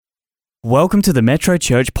Welcome to the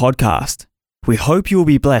Metrochurch podcast. We hope you will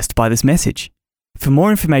be blessed by this message. For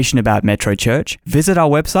more information about Metrochurch, visit our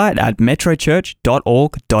website at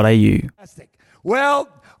metrochurch.org.au. Well,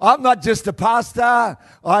 I'm not just a pastor,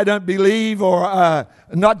 I don't believe, or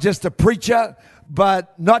not just a preacher,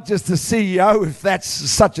 but not just a CEO, if that's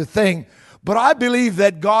such a thing. But I believe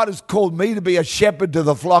that God has called me to be a shepherd to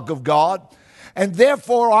the flock of God. And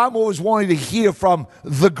therefore, I'm always wanting to hear from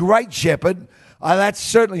the great shepherd. That's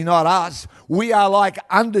certainly not us. We are like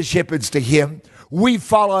under shepherds to him. We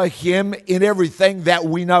follow him in everything that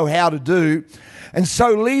we know how to do. And so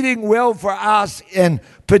leading well for us, and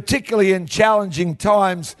particularly in challenging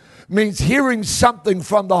times, means hearing something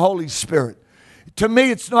from the Holy Spirit. To me,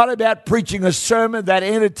 it's not about preaching a sermon that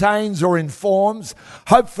entertains or informs.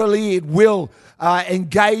 Hopefully it will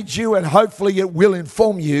engage you, and hopefully it will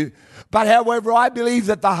inform you. But however, I believe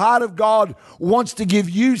that the heart of God wants to give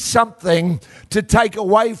you something to take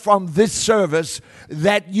away from this service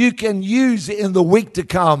that you can use in the week to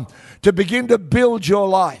come to begin to build your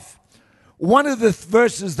life. One of the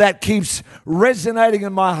verses that keeps resonating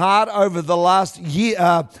in my heart over the last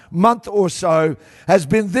month or so has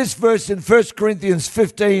been this verse in 1 Corinthians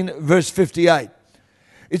 15, verse 58.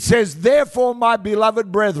 It says, "Therefore, my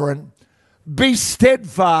beloved brethren, be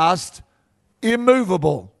steadfast,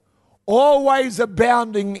 immovable, always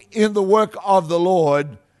abounding in the work of the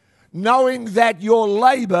Lord, knowing that your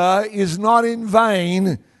labor is not in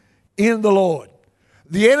vain in the Lord."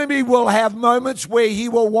 The enemy will have moments where he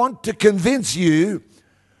will want to convince you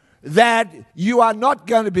that you are not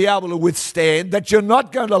going to be able to withstand, that you're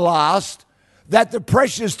not going to last, that the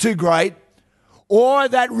pressure is too great, or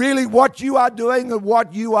that really what you are doing and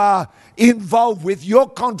what you are involved with, your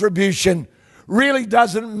contribution, really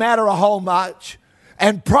doesn't matter a whole much.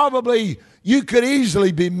 And probably you could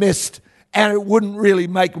easily be missed and it wouldn't really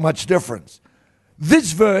make much difference.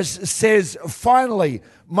 This verse says, finally,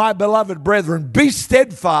 my beloved brethren, be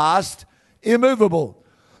steadfast, immovable.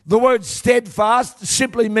 The word steadfast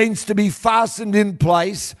simply means to be fastened in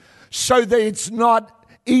place so that it's not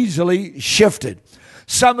easily shifted.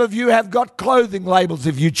 Some of you have got clothing labels,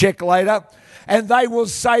 if you check later, and they will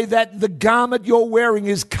say that the garment you're wearing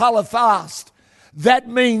is color fast. That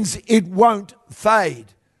means it won't fade.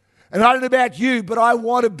 And I don't know about you, but I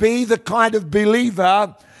want to be the kind of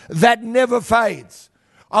believer that never fades.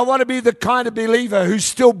 I want to be the kind of believer who's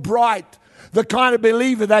still bright, the kind of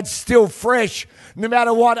believer that's still fresh, no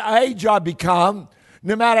matter what age I become,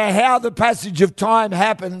 no matter how the passage of time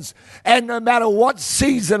happens, and no matter what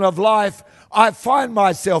season of life I find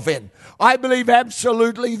myself in. I believe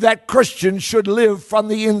absolutely that Christians should live from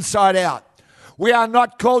the inside out. We are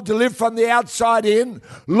not called to live from the outside in,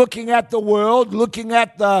 looking at the world, looking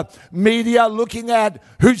at the media, looking at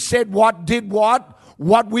who said what, did what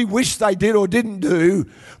we wish they did or didn't do.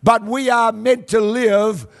 But we are meant to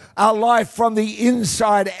live our life from the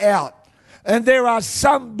inside out. And there are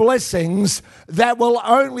some blessings that will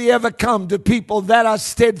only ever come to people that are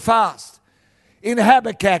steadfast. In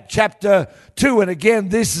Habakkuk chapter 2, and again,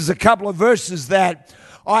 this is a couple of verses that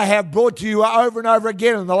I have brought to you over and over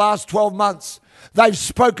again in the last 12 months. They've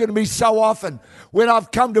spoken to me so often when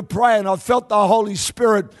I've come to pray and I've felt the Holy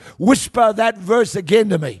Spirit whisper that verse again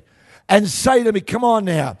to me and say to me, come on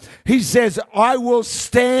now. He says, I will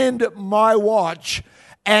stand my watch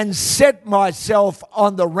and set myself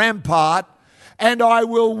on the rampart, and I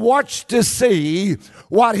will watch to see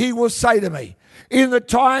what he will say to me. In the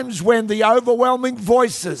times when the overwhelming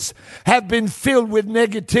voices have been filled with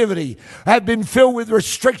negativity, have been filled with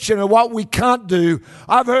restriction of what we can't do,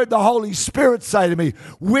 I've heard the Holy Spirit say to me,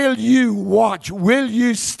 will you watch? Will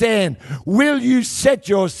you stand? Will you set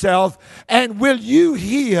yourself? And will you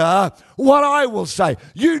hear what I will say?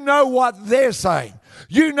 You know what they're saying.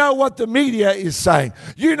 You know what the media is saying.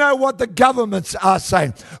 You know what the governments are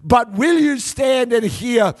saying. But will you stand and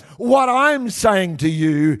hear what I'm saying to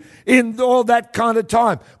you in all that kind of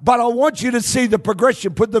time? But I want you to see the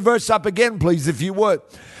progression. Put the verse up again, please, if you would.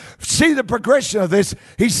 See the progression of this.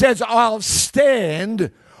 He says, I'll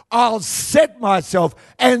stand, I'll set myself,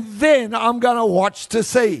 and then I'm going to watch to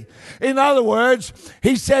see. In other words,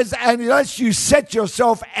 he says, unless you set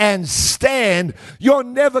yourself and stand, you're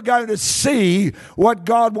never going to see what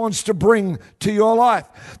God wants to bring to your life.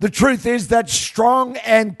 The truth is that strong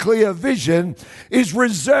and clear vision is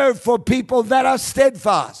reserved for people that are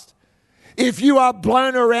steadfast. If you are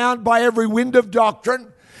blown around by every wind of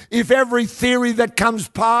doctrine, if every theory that comes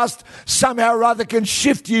past somehow or other can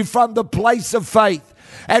shift you from the place of faith,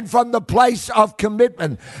 and from the place of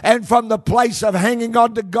commitment and from the place of hanging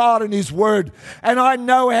on to God and His Word. And I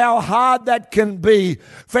know how hard that can be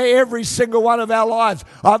for every single one of our lives.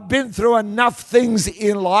 I've been through enough things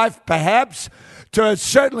in life, perhaps, to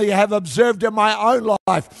certainly have observed in my own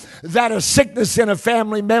life that a sickness in a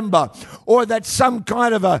family member or that some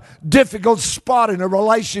kind of a difficult spot in a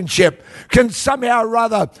relationship can somehow or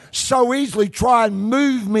other so easily try and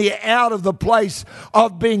move me out of the place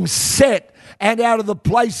of being set and out of the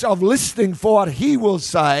place of listening for what He will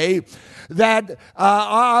say. That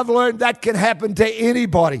I've learned that can happen to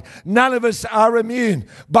anybody. None of us are immune.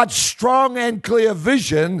 But strong and clear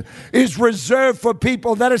vision is reserved for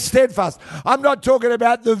people that are steadfast. I'm not talking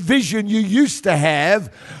about the vision you used to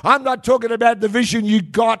have. I'm not talking about the vision you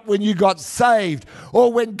got when you got saved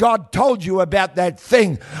or when God told you about that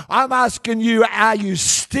thing. I'm asking you, are you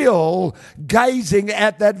still gazing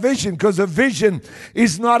at that vision? Because a vision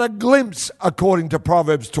is not a glimpse, according to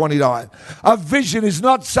Proverbs 29. A vision is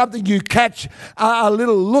not something you catch a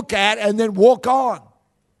little look at and then walk on.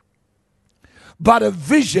 But a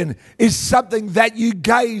vision is something that you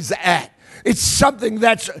gaze at. It's something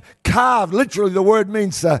that's carved. Literally, the word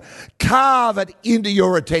means to carve it into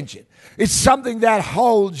your attention. It's something that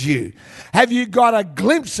holds you. Have you got a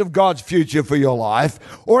glimpse of God's future for your life,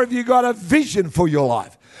 or have you got a vision for your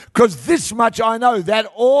life? Because this much I know, that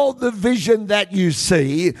all the vision that you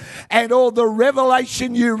see and all the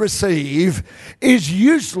revelation you receive is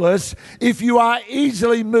useless if you are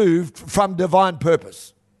easily moved from divine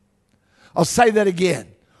purpose. I'll say that again.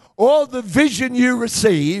 All the vision you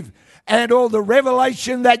receive and all the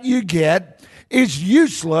revelation that you get is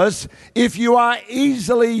useless if you are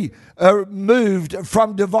easily moved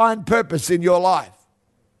from divine purpose in your life.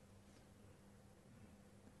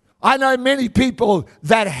 I know many people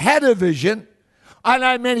that had a vision. I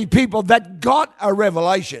know many people that got a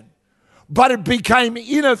revelation, but it became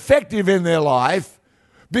ineffective in their life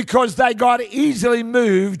because they got easily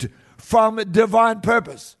moved from divine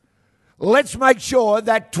purpose. Let's make sure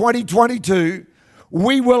that 2022,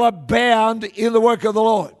 we will abound in the work of the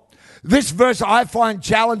Lord. This verse I find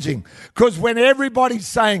challenging because when everybody's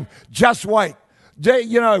saying, just wait,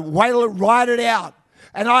 write it out.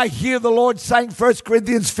 And I hear the Lord saying, 1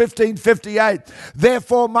 Corinthians 15:58,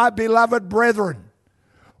 therefore, my beloved brethren,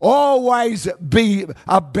 always be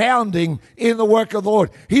abounding in the work of the Lord.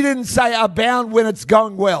 He didn't say abound when it's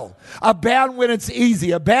going well, abound when it's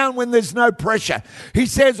easy, abound when there's no pressure. He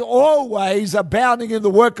says always abounding in the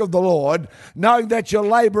work of the Lord, knowing that your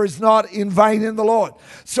labor is not in vain in the Lord.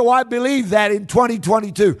 So I believe that in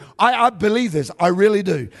 2022, I believe this, I really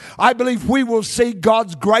do. I believe we will see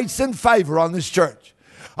God's grace and favor on this church.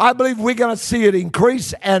 I believe we're going to see it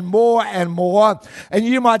increase and more and more. And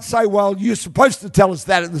you might say, well, you're supposed to tell us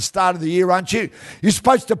that at the start of the year, aren't you? You're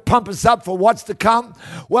supposed to pump us up for what's to come.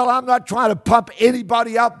 Well, I'm not trying to pump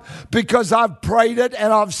anybody up because I've prayed it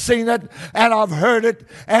and I've seen it and I've heard it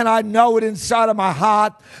and I know it inside of my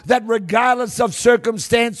heart that regardless of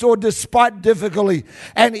circumstance or despite difficulty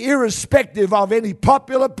and irrespective of any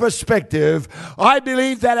popular perspective, I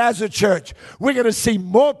believe that as a church, we're going to see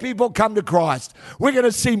more people come to Christ. We're going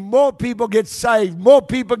to see more people get saved, more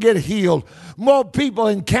people get healed, more people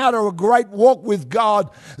encounter a great walk with God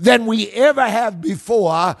than we ever have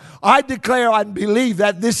before. I declare and believe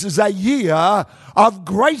that this is a year of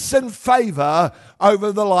grace and favor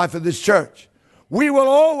over the life of this church. We will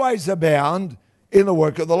always abound in the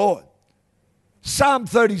work of the Lord. Psalm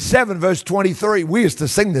 37 verse 23, we used to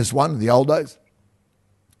sing this one in the old days.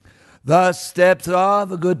 The steps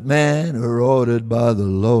of a good man are ordered by the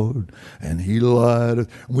Lord, and He lighteth.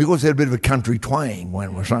 We always had a bit of a country twang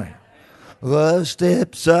when we're saying, the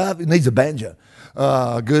steps of, it needs a banjo.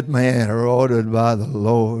 A good man are ordered by the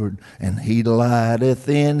Lord, and He lighteth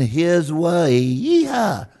in His way.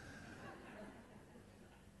 Yeehaw.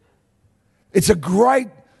 It's a great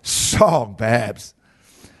song, perhaps.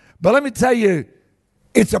 But let me tell you,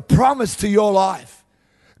 it's a promise to your life.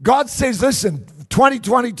 God says, listen,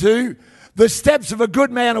 2022, the steps of a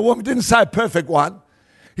good man or woman, didn't say a perfect one.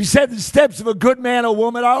 He said the steps of a good man or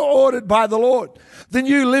woman are ordered by the Lord. The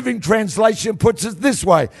New Living Translation puts it this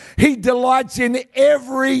way. He delights in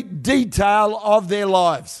every detail of their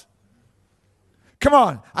lives. Come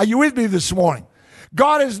on, are you with me this morning?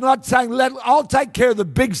 God is not saying, I'll take care of the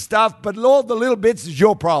big stuff, but all the little bits is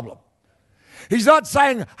your problem. He's not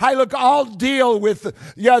saying, hey, look, I'll deal with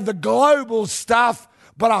the global stuff,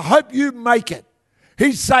 but I hope you make it.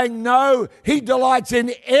 He's saying, no, He delights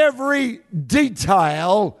in every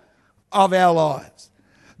detail of our lives.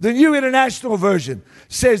 The New International Version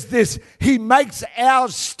says this, He makes our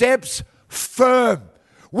steps firm.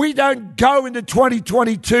 We don't go into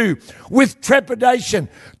 2022 with trepidation,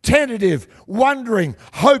 tentative, wondering,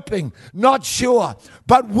 hoping, not sure.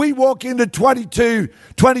 But we walk into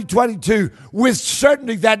 2022 with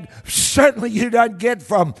certainty that certainly you don't get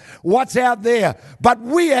from what's out there. But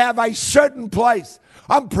we have a certain place.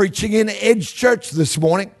 I'm preaching in Edge Church this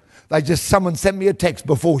morning. Someone sent me a text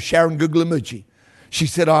before, Sharon Guglielmucci. She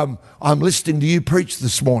said, I'm listening to you preach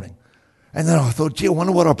this morning. And then I thought, gee, I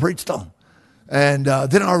wonder what I preached on. And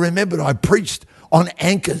then I remembered I preached on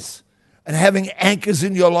anchors and having anchors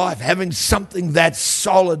in your life, having something that's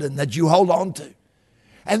solid and that you hold on to.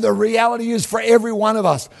 And the reality is for every one of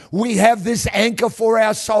us, we have this anchor for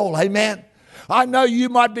our soul. Amen. I know you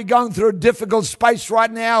might be going through a difficult space right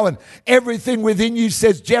now and everything within you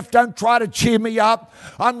says, Geoff, don't try to cheer me up.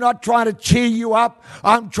 I'm not trying to cheer you up.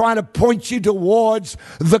 I'm trying to point you towards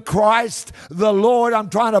the Christ, the Lord. I'm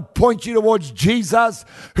trying to point you towards Jesus,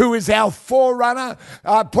 who is our forerunner.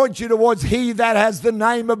 I point you towards He that has the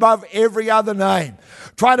name above every other name.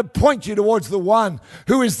 Try to point you towards the one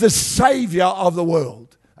who is the Savior of the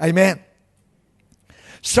world. Amen.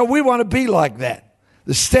 So we want to be like that.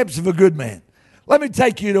 The steps of a good man. Let me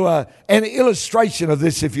take you to an illustration of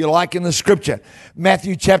this, if you like, in the scripture.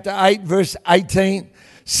 Matthew chapter 8, verse 18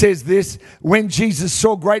 says this: when Jesus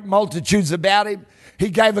saw great multitudes about him, he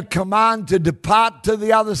gave a command to depart to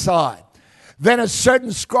the other side. Then a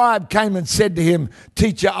certain scribe came and said to him,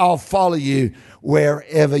 Teacher, I'll follow you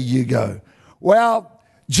wherever you go. Well,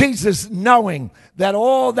 Jesus, knowing that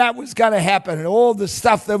all that was going to happen and all the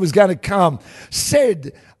stuff that was going to come,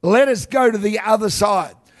 said, let us go to the other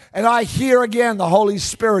side. And I hear again the Holy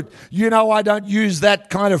Spirit. You know, I don't use that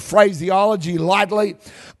kind of phraseology lightly,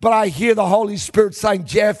 but I hear the Holy Spirit saying,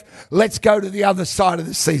 Geoff, let's go to the other side of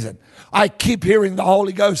the season. I keep hearing the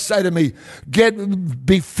Holy Ghost say to me,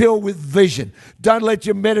 be filled with vision. Don't let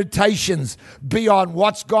your meditations be on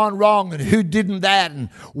what's gone wrong and who didn't that and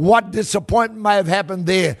what disappointment may have happened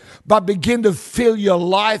there. But begin to fill your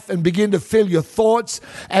life and begin to fill your thoughts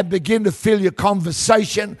and begin to fill your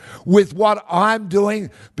conversation with what I'm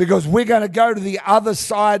doing, because we're going to go to the other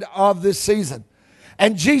side of this season.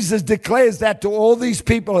 And Jesus declares that to all these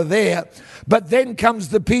people are there. But then comes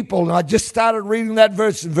the people, and I just started reading that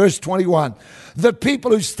verse in verse 21. The people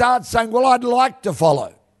who start saying, well, I'd like to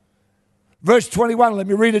follow. Verse 21, let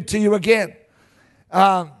me read it to you again.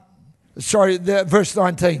 Verse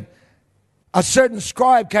 19. A certain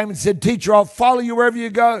scribe came and said, Teacher, I'll follow you wherever you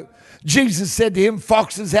go. Jesus said to him,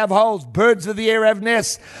 foxes have holes, birds of the air have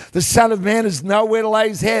nests. The Son of Man has nowhere to lay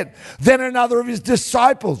his head. Then another of his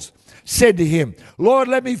disciples said to him, Lord,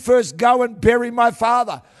 let me first go and bury my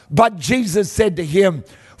father. But Jesus said to him,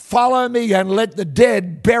 follow me and let the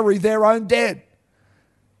dead bury their own dead.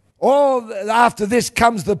 All after this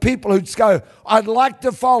comes the people who go, I'd like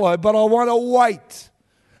to follow, but I want to wait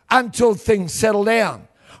until things settle down.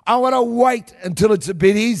 I want to wait until it's a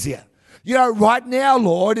bit easier. You know, right now,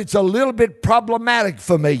 Lord, it's a little bit problematic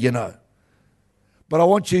for me, you know. But I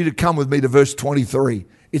want you to come with me to verse 23.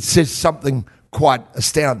 It says something quite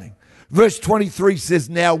astounding. Verse 23 says,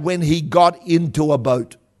 now when he got into a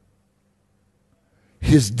boat,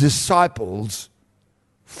 his disciples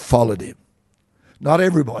followed him. Not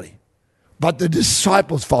everybody, but the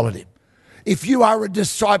disciples followed him. If you are a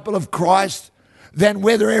disciple of Christ, then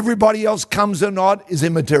whether everybody else comes or not is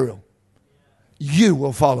immaterial. You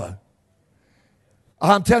will follow.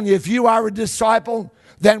 I'm telling you, if you are a disciple,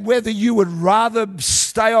 then whether you would rather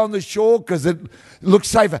stay on the shore because it looks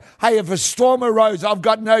safer. Hey, if a storm arose, I've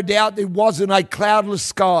got no doubt it wasn't a cloudless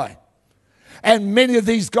sky. And many of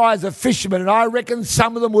these guys are fishermen, and I reckon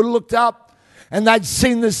some of them would have looked up and they'd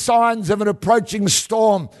seen the signs of an approaching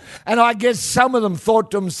storm. And I guess some of them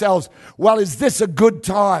thought to themselves, well, is this a good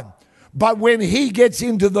time? But when he gets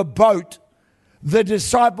into the boat, the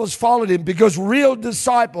disciples followed him, because real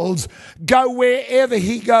disciples go wherever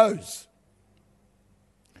he goes.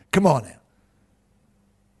 Come on now.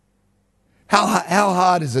 How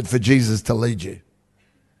hard is it for Jesus to lead you?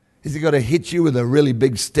 Has he got to hit you with a really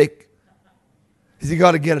big stick? Has he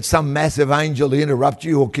got to get some massive angel to interrupt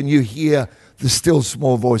you? Or can you hear the still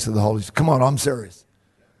small voice of the Holy Spirit? Come on, I'm serious.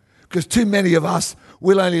 Because too many of us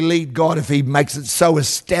will only lead God if he makes it so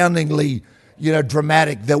astoundingly,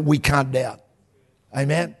 dramatic that we can't doubt.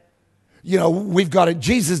 Amen? We've got it.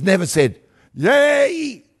 Jesus never said,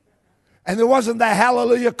 yay! And there wasn't the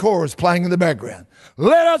hallelujah chorus playing in the background.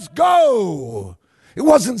 Let us go. It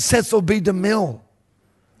wasn't Cecil B. DeMille.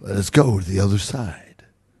 Let us go to the other side.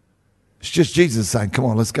 It's just Jesus saying, come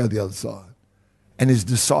on, let's go to the other side. And his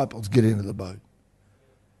disciples get into the boat.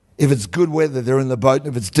 If it's good weather, they're in the boat. And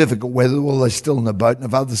if it's difficult weather, well, they're still in the boat. And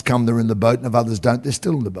if others come, they're in the boat. And if others don't, they're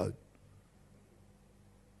still in the boat.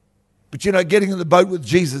 But you know, getting in the boat with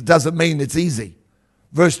Jesus doesn't mean it's easy.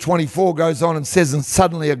 Verse 24 goes on and says, and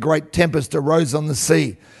suddenly a great tempest arose on the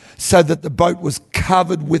sea, so that the boat was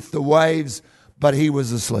covered with the waves, but he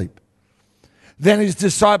was asleep. Then his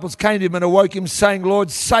disciples came to him and awoke him, saying,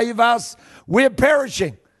 Lord, save us, we're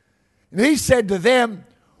perishing. And he said to them,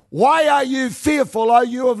 why are you fearful, O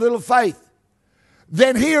you of little faith?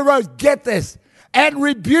 Then he arose, get this, and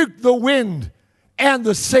rebuked the wind and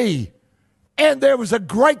the sea. And there was a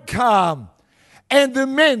great calm. And the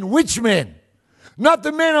men, which men? Not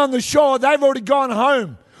the men on the shore, they've already gone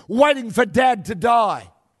home, waiting for Dad to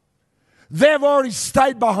die. They've already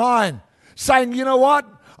stayed behind, saying, you know what?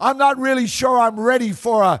 I'm not really sure I'm ready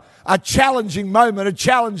for a challenging moment, a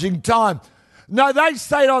challenging time. No, they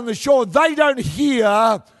stayed on the shore. They don't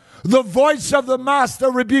hear the voice of the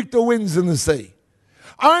master rebuke the winds and the sea.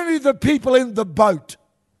 Only the people in the boat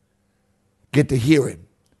get to hear him.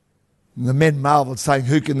 And the men marveled, saying,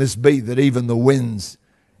 who can this be that even the winds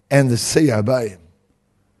and the sea obey him?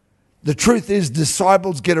 The truth is,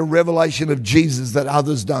 disciples get a revelation of Jesus that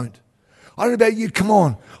others don't. I don't know about you, come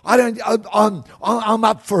on. I'm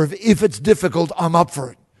up for it. If it's difficult, I'm up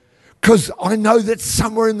for it. Because I know that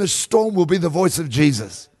somewhere in the storm will be the voice of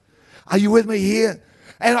Jesus. Are you with me here?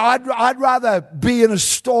 And I'd rather be in a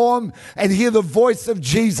storm and hear the voice of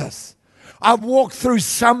Jesus. I've walked through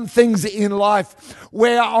some things in life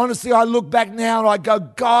where honestly I look back now and I go,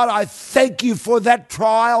 God, I thank you for that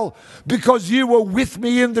trial because you were with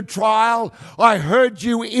me in the trial. I heard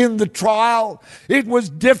you in the trial. It was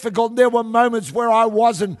difficult. There were moments where I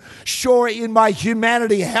wasn't sure in my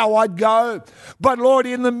humanity how I'd go. But Lord,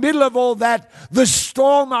 in the middle of all that, the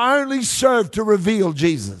storm only served to reveal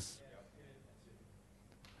Jesus.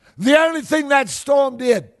 The only thing that storm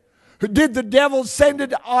did. Did the devil send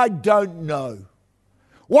it? I don't know.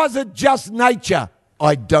 Was it just nature?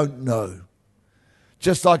 I don't know.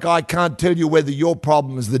 Just like I can't tell you whether your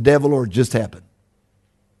problem is the devil or it just happened.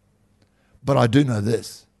 But I do know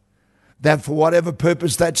this, that for whatever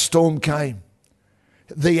purpose that storm came,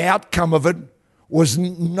 the outcome of it was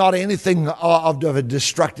not anything of a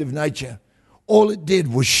destructive nature. All it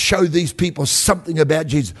did was show these people something about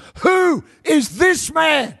Jesus. Who is this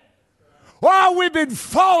man? Oh, we've been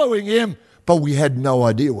following him, but we had no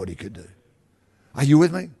idea what he could do. Are you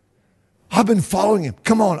with me? I've been following him.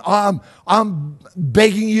 Come on, I'm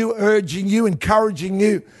begging you, urging you, encouraging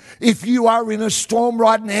you. If you are in a storm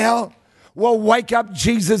right now, well, wake up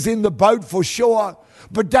Jesus in the boat for sure,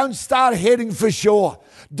 but don't start heading for shore.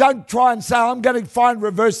 Don't try and say, I'm going to find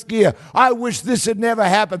reverse gear. I wish this had never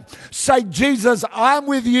happened. Say, Jesus, I'm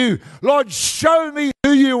with you. Lord, show me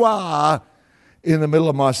who you are in the middle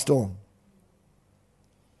of my storm.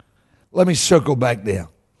 Let me circle back now.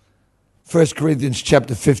 1 Corinthians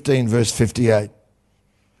chapter 15, verse 58. I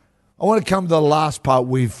want to come to the last part.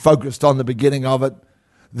 We've focused on the beginning of it.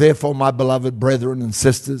 Therefore, my beloved brethren and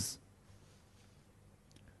sisters,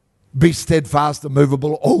 be steadfast,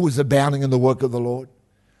 immovable, always abounding in the work of the Lord.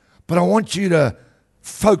 But I want you to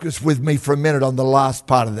focus with me for a minute on the last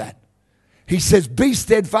part of that. He says, be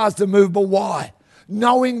steadfast, immovable. Why?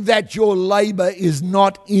 Knowing that your labor is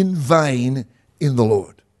not in vain in the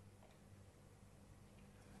Lord.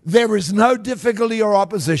 There is no difficulty or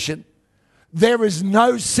opposition. There is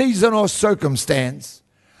no season or circumstance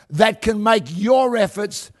that can make your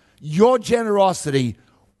efforts, your generosity,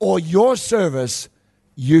 or your service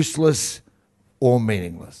useless or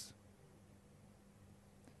meaningless.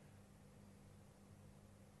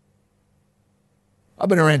 I've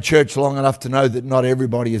been around church long enough to know that not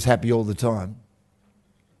everybody is happy all the time.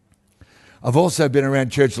 I've also been around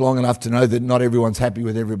church long enough to know that not everyone's happy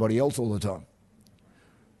with everybody else all the time.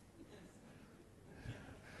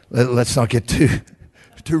 Let's not get too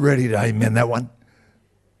ready to amen that one.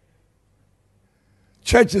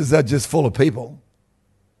 Churches are just full of people.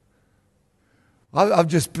 I've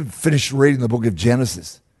just finished reading the book of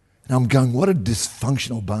Genesis, and I'm going, what a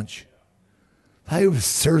dysfunctional bunch. They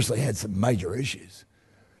seriously had some major issues.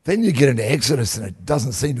 Then you get into Exodus, and it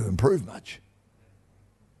doesn't seem to improve much.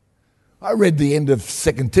 I read the end of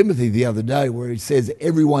 2 Timothy the other day where he says,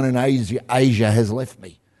 everyone in Asia has left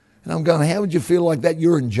me. And I'm going, how would you feel like that?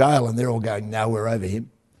 You're in jail, and they're all going, no, we're over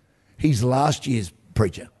him. He's last year's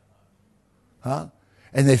preacher. And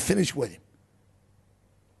they're finished with him.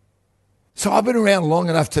 So I've been around long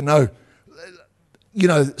enough to know,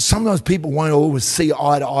 sometimes people won't always see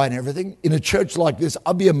eye to eye and everything. In a church like this,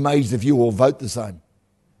 I'd be amazed if you all vote the same.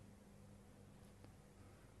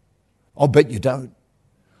 I'll bet you don't.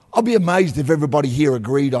 I'll be amazed if everybody here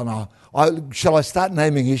agreed on shall I start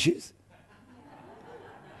naming issues?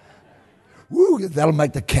 Woo, that'll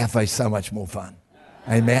make the cafe so much more fun.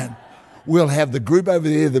 Amen. we'll have the group over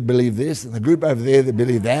there that believe this and the group over there that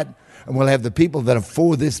believe that. And we'll have the people that are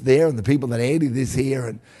for this there and the people that are anti this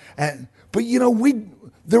here. But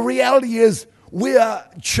the reality is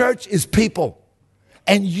church is people.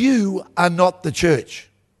 And you are not the church.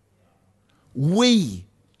 We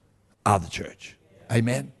are the church.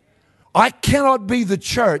 Amen. I cannot be the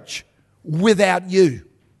church without you.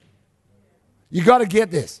 You got to get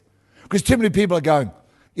this. Because too many people are going,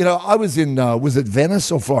 I was in, was it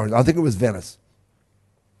Venice or Florence? I think it was Venice.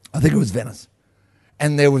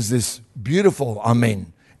 And there was this beautiful,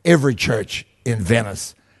 every church in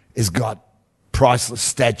Venice has got priceless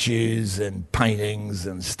statues and paintings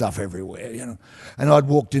and stuff everywhere, And I'd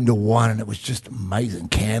walked into one and it was just amazing,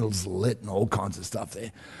 candles lit and all kinds of stuff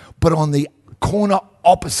there. But on the corner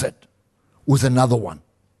opposite was another one.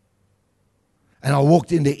 And I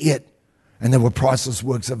walked into it and there were priceless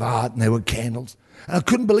works of art and there were candles. And I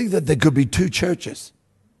couldn't believe that there could be two churches,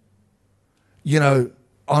 on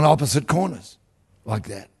opposite corners like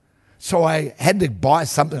that. So I had to buy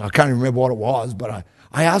something. I can't even remember what it was, but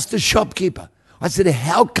I asked the shopkeeper. I said,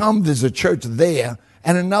 how come there's a church there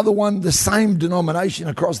and another one the same denomination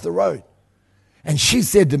across the road? And she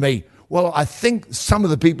said to me, well, I think some of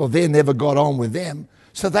the people there never got on with them,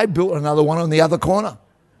 so they built another one on the other corner.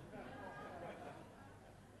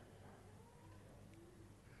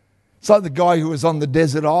 It's like the guy who was on the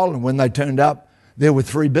desert island. When they turned up, there were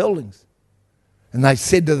 3 buildings. And they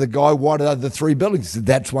said to the guy, what are the 3 buildings? He said,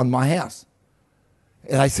 that's one, my house.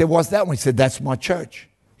 And they said, what's that one? He said, that's my church.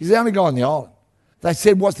 He's the only guy on the island. They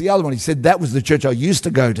said, what's the other one? He said, that was the church I used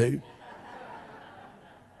to go to.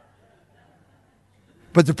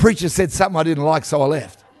 But the preacher said something I didn't like, so I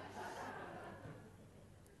left.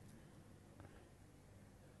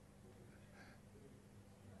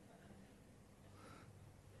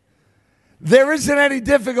 There isn't any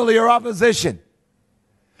difficulty or opposition.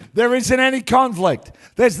 There isn't any conflict.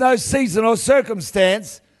 There's no season or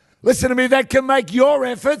circumstance, listen to me, that can make your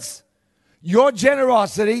efforts, your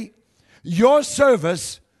generosity, your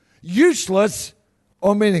service useless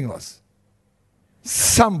or meaningless.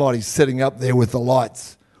 Somebody's sitting up there with the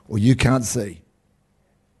lights, or you can't see.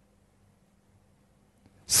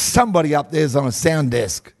 Somebody up there's on a sound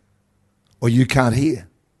desk, or you can't hear.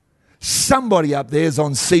 Somebody up there's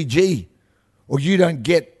on CG, or you don't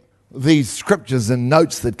get these scriptures and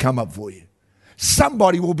notes that come up for you.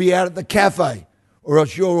 Somebody will be out at the cafe, or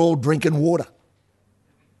else you're all drinking water.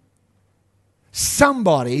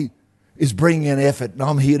 Somebody is bringing an effort, and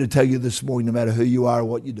I'm here to tell you this morning, no matter who you are or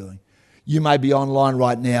what you're doing. You may be online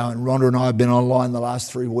right now, and Rhonda and I have been online the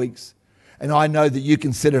last 3 weeks, and I know that you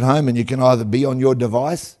can sit at home and you can either be on your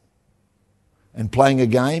device and playing a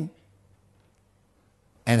game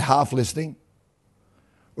and half listening,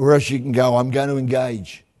 or else you can go, I'm going to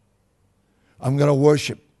engage. I'm going to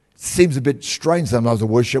worship. It seems a bit strange sometimes to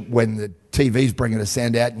worship when the TV's bringing a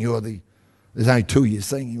sound out and there's only 2 of you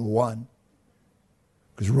singing, you're one.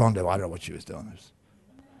 Because Rhonda, I don't know what she was doing. Was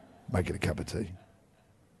making a cup of tea.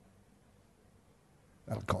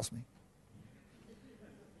 That'll cost me.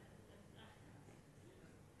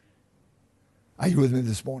 Are you with me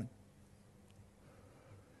this morning?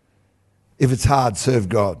 If it's hard, serve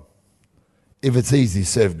God. If it's easy,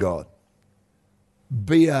 serve God.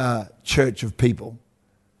 Be a church of people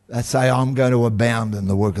that say, I'm going to abound in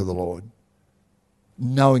the work of the Lord,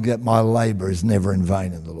 knowing that my labor is never in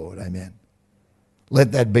vain in the Lord. Amen.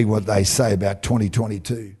 Let that be what they say about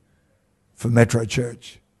 2022 for Metro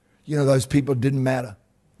Church. Those people didn't matter.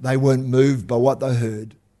 They weren't moved by what they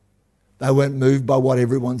heard. They weren't moved by what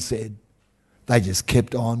everyone said. They just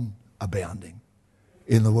kept on abounding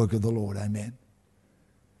in the work of the Lord. Amen.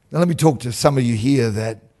 Now let me talk to some of you here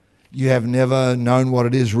that you have never known what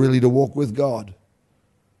it is really to walk with God.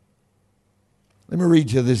 Let me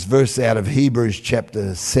read you this verse out of Hebrews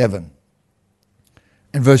chapter 7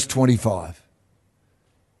 and verse 25.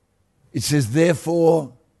 It says,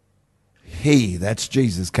 therefore he, that's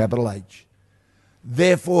Jesus, capital H,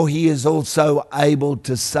 therefore he is also able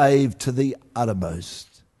to save to the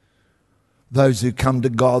uttermost those who come to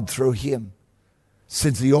God through him,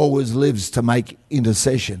 since he always lives to make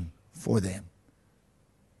intercession for them.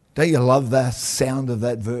 Don't you love the sound of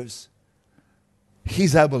that verse?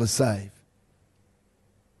 He's able to save.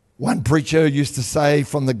 One preacher used to say,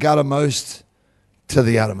 from the guttermost to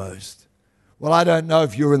the uttermost. Well, I don't know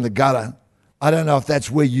if you're in the gutter. I don't know if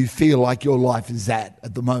that's where you feel like your life is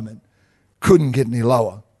at the moment. Couldn't get any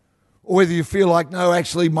lower. Or whether you feel like, no,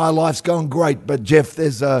 actually my life's going great, but Geoff,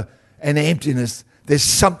 there's an emptiness. There's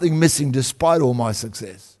something missing despite all my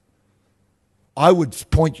success. I would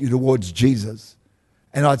point you towards Jesus,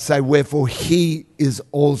 and I'd say, wherefore he is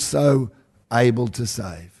also able to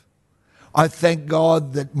save. I thank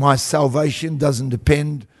God that my salvation doesn't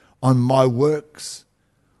depend on my works,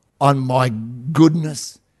 on my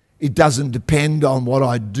goodness. It doesn't depend on what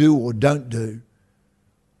I do or don't do.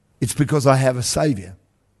 It's because I have a Savior.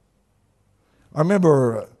 I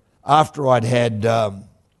remember after I'd had, I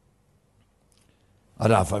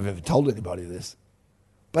don't know if I've ever told anybody this,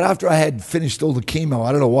 but after I had finished all the chemo,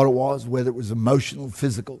 I don't know what it was, whether it was emotional,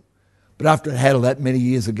 physical, but after I had all that many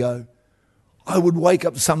years ago, I would wake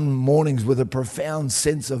up some mornings with a profound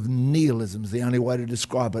sense of nihilism, is the only way to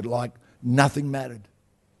describe it, like nothing mattered.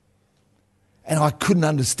 And I couldn't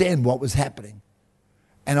understand what was happening.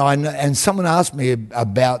 And someone asked me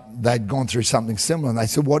about, they'd gone through something similar, and they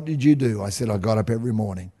said, what did you do? I said, I got up every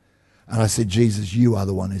morning, and I said, Jesus, you are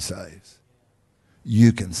the one who saves.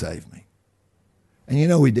 You can save me. And you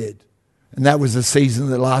know he did. And that was a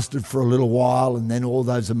season that lasted for a little while, and then all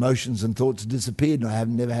those emotions and thoughts disappeared, and I have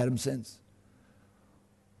never had them since.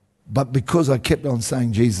 But because I kept on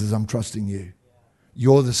saying, Jesus, I'm trusting you.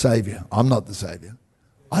 You're the Savior. I'm not the Savior.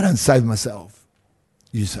 I don't save myself.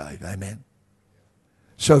 You save. Amen.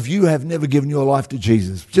 So if you have never given your life to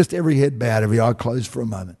Jesus, just every head bowed, every eye closed for a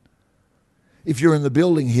moment. If you're in the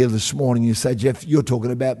building here this morning, you say, Geoff, you're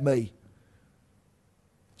talking about me.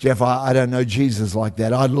 Geoff, I don't know Jesus like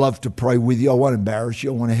that. I'd love to pray with you. I won't embarrass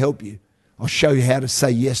you. I want to help you. I'll show you how to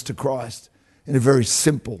say yes to Christ in a very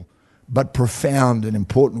simple but profound and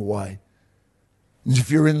important way. And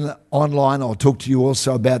if you're in the online, I'll talk to you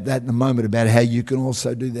also about that in a moment, about how you can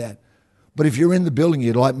also do that. But if you're in the building,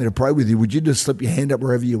 you'd like me to pray with you, would you just slip your hand up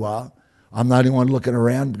wherever you are? I'm the only one looking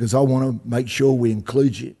around because I want to make sure we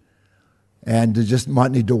include you. And you just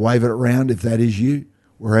might need to wave it around if that is you,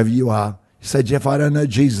 wherever you are. You say, Geoff, I don't know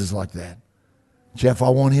Jesus like that. Geoff, I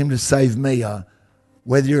want him to save me,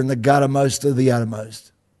 whether you're in the guttermost or the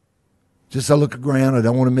uttermost. Just I look around, I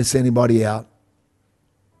don't want to miss anybody out.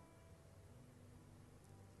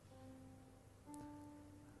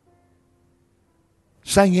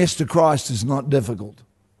 Saying yes to Christ is not difficult.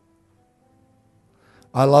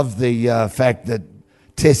 I love the fact that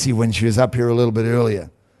Tessie, when she was up here a little bit earlier,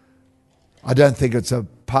 I don't think it's a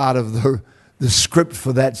part of the script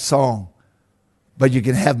for that song, but you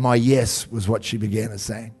can have my yes was what she began as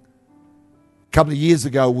saying. A couple of years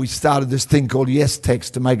ago, we started this thing called Yes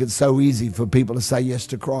Text to make it so easy for people to say yes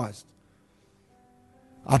to Christ.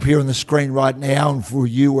 Up here on the screen right now, and for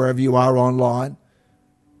you wherever you are online,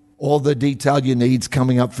 all the detail you need is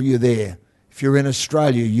coming up for you there. If you're in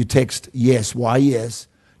Australia, you text yes, Y-E-S,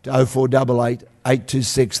 to 0488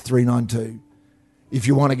 826 392. If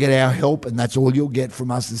you want to get our help, and that's all you'll get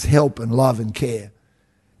from us is help and love and care.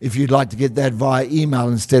 If you'd like to get that via email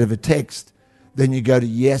instead of a text, then you go to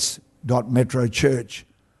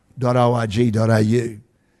yes.metrochurch.org.au.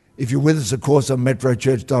 If you're with us, of course, on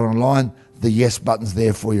metrochurch.online, the yes button's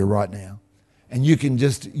there for you right now. And you can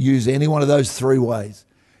just use any one of those three ways.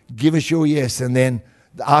 Give us your yes, and then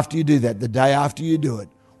after you do that, the day after you do it,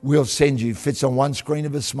 we'll send you, fits on one screen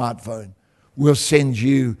of a smartphone, we'll send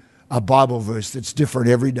you a Bible verse that's different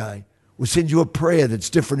every day. We'll send you a prayer that's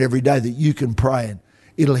different every day that you can pray, and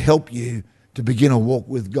it'll help you to begin a walk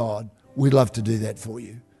with God. We'd love to do that for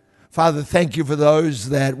you. Father, thank you for those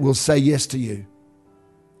that will say yes to you.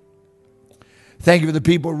 Thank you for the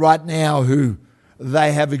people right now who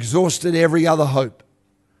they have exhausted every other hope.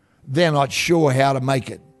 They're not sure how to make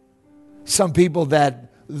it. Some people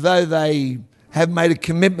that, though they have made a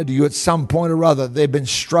commitment to you at some point or other, they've been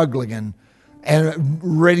struggling and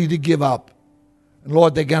ready to give up. And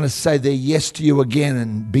Lord, they're going to say their yes to you again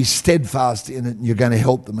and be steadfast in it, and you're going to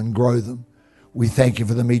help them and grow them. We thank you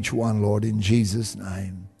for them each one, Lord, in Jesus'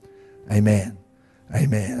 name. Amen.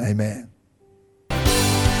 Amen. Amen.